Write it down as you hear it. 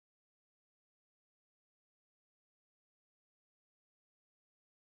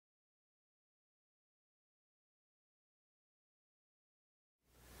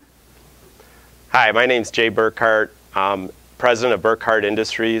Hi, my name's Jay Burkhart. I'm president of Burkhart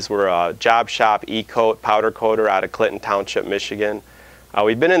Industries. We're a job shop e-coat powder coater out of Clinton Township, Michigan.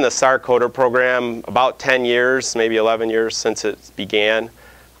 We've been in the STAR Coater program about 10 years, maybe 11 years since it began.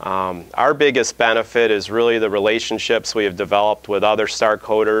 Our biggest benefit is really the relationships we have developed with other STAR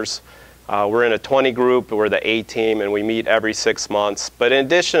Coaters. We're in a 20 group, we're the A team, and we meet every 6 months. But in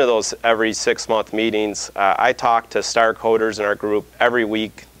addition to those every 6-month meetings, I talk to STAR Coaters in our group every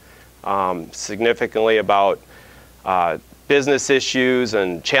week significantly about business issues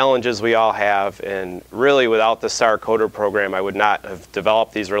and challenges we all have. And really, without the STAR Coater program, I would not have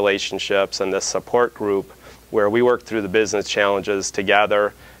developed these relationships and this support group where we work through the business challenges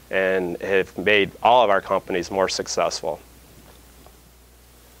together and have made all of our companies more successful.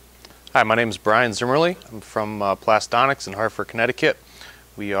 Hi, my name is Brian Zimmerly. I'm from Plastonics in Hartford, Connecticut.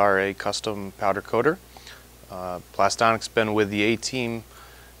 We are a custom powder coater. Plastonics been with the A-team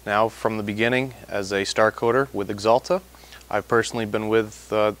now from the beginning as a STAR Coater with Axalta. I've personally been with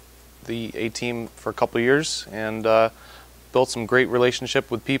the A-team for a couple of years and built some great relationship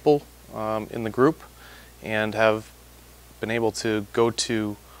with people in the group and have been able to go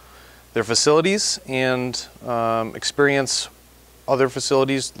to their facilities and experience other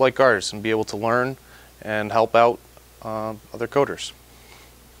facilities like ours and be able to learn and help out other coaters.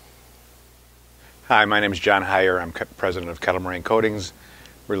 Hi, my name is John Heyer. I'm president of Kettle Moraine Coatings.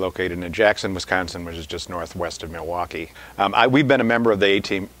 We're located in Jackson, Wisconsin, which is just northwest of Milwaukee. We've been a member of the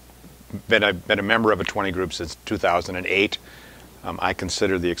A-team, been a member of a 20 group since 2008. I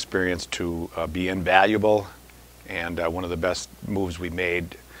consider the experience to be invaluable and one of the best moves we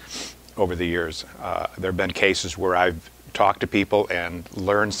made over the years. There have been cases where I've talked to people and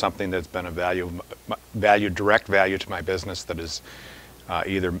learned something that's been a direct value to my business that has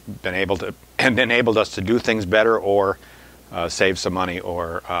either been able to and enabled us to do things better or save some money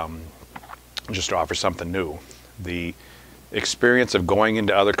or just offer something new. The experience of going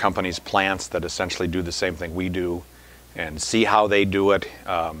into other companies' plants that essentially do the same thing we do and see how they do it.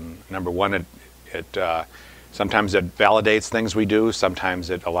 Number one, sometimes it validates things we do. Sometimes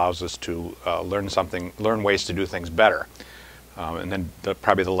it allows us to learn ways to do things better. And then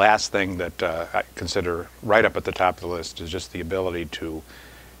probably the last thing that I consider right up at the top of the list is just the ability to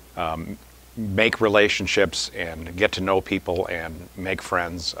make relationships and get to know people and make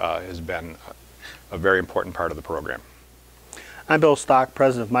friends has been a very important part of the program. I'm Bill Stock,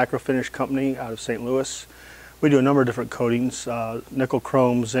 president of Microfinish Company out of St. Louis. We do a number of different coatings, nickel,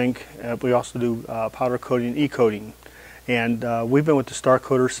 chrome, zinc. We also do powder coating and e-coating. And we've been with the STAR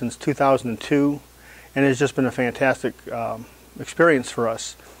Coater since 2002, and it's just been a fantastic experience for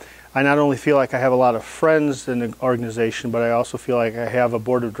us. I not only feel like I have a lot of friends in the organization, but I also feel like I have a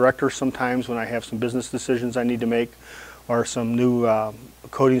board of directors sometimes when I have some business decisions I need to make or some new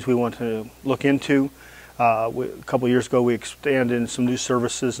coatings we want to look into. A couple of years ago we expanded in some new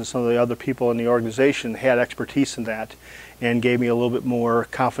services, and some of the other people in the organization had expertise in that and gave me a little bit more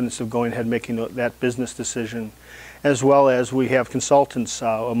confidence of going ahead and making that business decision. As well as we have consultants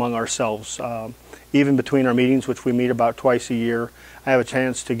among ourselves. Even between our meetings, which we meet about twice a year, I have a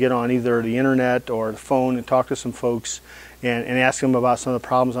chance to get on either the internet or the phone and talk to some folks and ask them about some of the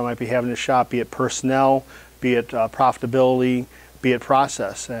problems I might be having in the shop, be it personnel, be it profitability, be it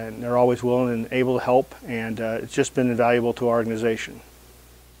process. And they're always willing and able to help, and it's just been invaluable to our organization.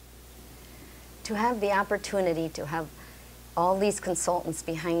 To have the opportunity to have all these consultants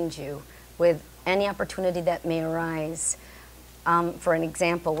behind you with any opportunity that may arise. For an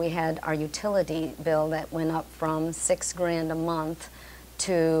example, we had our utility bill that went up from $6 grand a month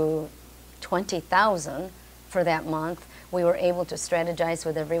to $20,000 for that month. We were able to strategize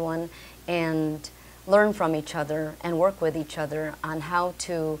with everyone and learn from each other and work with each other on how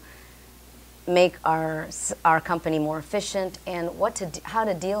to make our company more efficient and how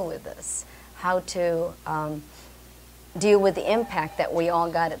to deal with this, how to deal with the impact that we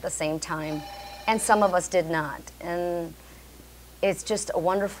all got at the same time. And some of us did not. And it's just a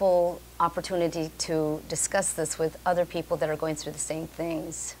wonderful opportunity to discuss this with other people that are going through the same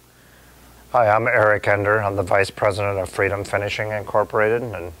things. Hi, I'm Eric Ender. I'm the Vice President of Freedom Finishing Incorporated,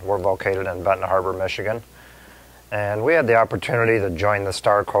 and we're located in Benton Harbor, Michigan. And we had the opportunity to join the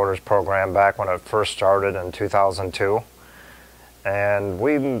STAR Coaters program back when it first started in 2002. And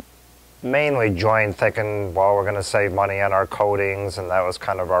we mainly joined thinking, well, we're going to save money on our coatings, and that was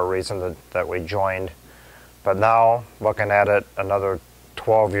kind of our reason that we joined. But now, looking at it another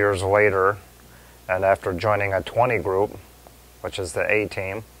 12 years later, and after joining a 20 group, which is the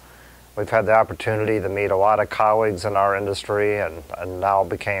A-team, we've had the opportunity to meet a lot of colleagues in our industry and now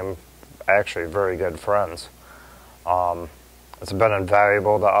became actually very good friends. It's been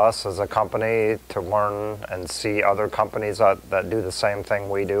invaluable to us as a company to learn and see other companies that do the same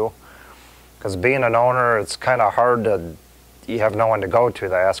thing we do. Because being an owner, it's kind of hard to, you have no one to go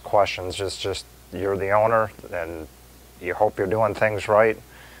to ask questions. Just you're the owner and you hope you're doing things right.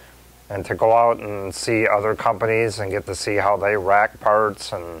 And to go out and see other companies and get to see how they rack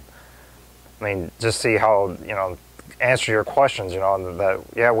parts, and I mean, just see how, you know, answer your questions, you know, that,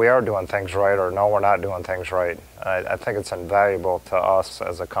 yeah, we are doing things right, or no, we're not doing things right. I think it's invaluable to us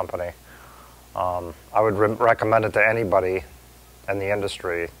as a company. I would recommend it to anybody in the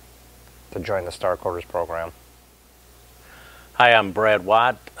industry to join the Star Coaters program. Hi, I'm Brad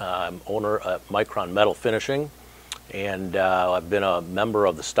Watt. I'm owner at Micron Metal Finishing, and I've been a member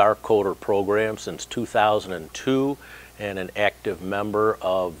of the Star Coater program since 2002 and an active member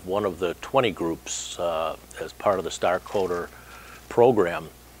of one of the 20 groups as part of the Star Coater program.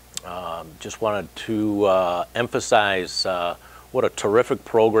 Just wanted to emphasize what a terrific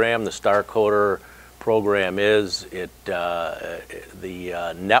program the Star Coater program is. The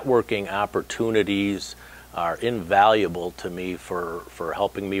networking opportunities are invaluable to me for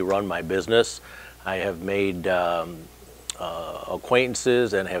helping me run my business. I have made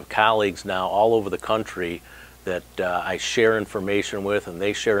acquaintances and have colleagues now all over the country that I share information with, and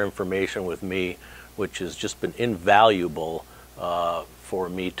they share information with me, which has just been invaluable for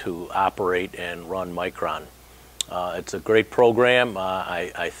me to operate and run Micron. It's a great program.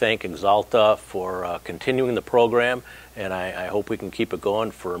 I thank Axalta for continuing the program, and I hope we can keep it going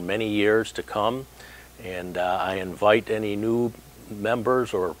for many years to come. And I invite any new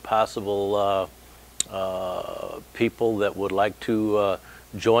members or possible people that would like to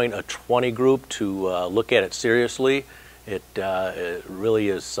join a 20 group to look at it seriously. It really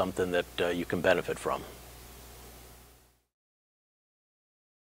is something that you can benefit from.